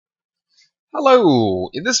Hello!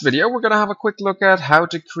 In this video, we're going to have a quick look at how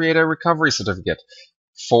to create a recovery certificate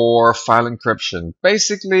for file encryption.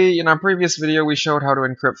 Basically, in our previous video, we showed how to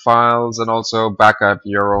encrypt files and also back up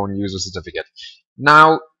your own user certificate.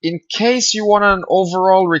 Now, in case you want an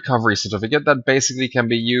overall recovery certificate that basically can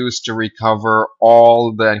be used to recover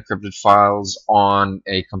all the encrypted files on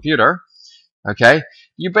a computer, okay,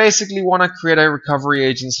 you basically want to create a recovery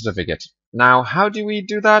agent certificate. Now, how do we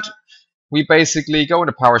do that? We basically go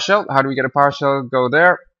into PowerShell. How do we get a PowerShell? Go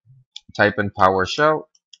there, type in PowerShell,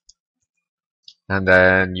 and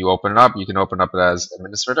then you open it up. You can open up it as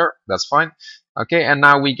administrator. That's fine. Okay, and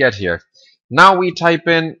now we get here. Now we type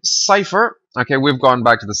in cipher. Okay, we've gone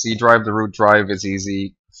back to the C drive. The root drive is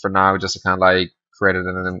easy for now, just to kind of like create it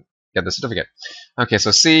and then get the certificate. Okay,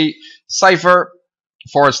 so C cipher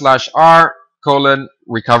 /R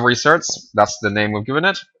recovery certs. That's the name we've given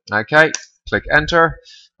it. Okay, click enter.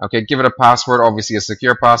 Okay, give it a password, obviously a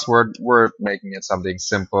secure password. We're making it something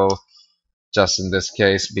simple just in this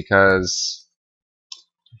case because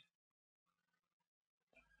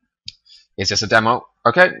it's just a demo.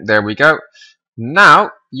 Okay, there we go.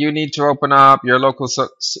 Now you need to open up your local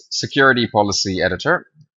security policy editor.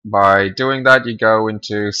 By doing that, you go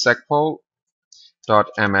into secpol.msc.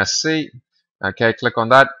 Okay, click on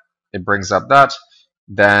that. It brings up that.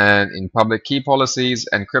 Then in public key policies,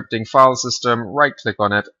 encrypting file system, right click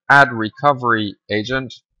on it, add recovery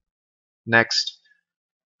agent. Next,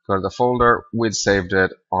 go to the folder. We'd saved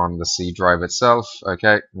it on the C drive itself.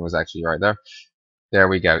 Okay, it was actually right there. There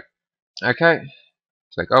we go. Okay,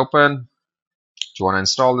 click open. Do you want to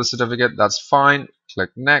install the certificate? That's fine. Click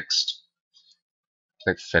next.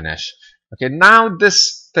 Click finish. Okay, now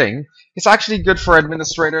this thing is actually good for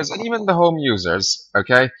administrators and even the home users.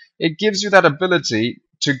 Okay, it gives you that ability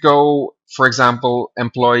to go, for example,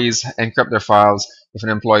 employees encrypt their files. If an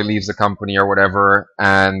employee leaves the company or whatever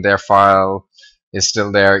and their file is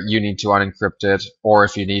still there, you need to unencrypt it. Or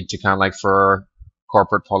if you need to kind of like for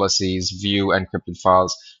corporate policies, view encrypted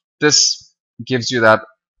files, this gives you that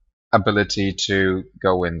ability to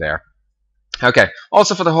go in there. Okay,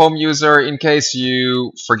 also for the home user, in case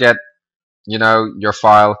you forget your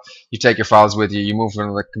file, you take your files with you, you move them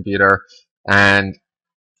to the computer, and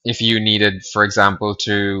if you needed, for example,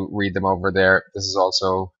 to read them over there, this is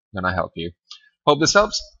also going to help you. Hope this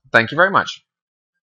helps. Thank you very much.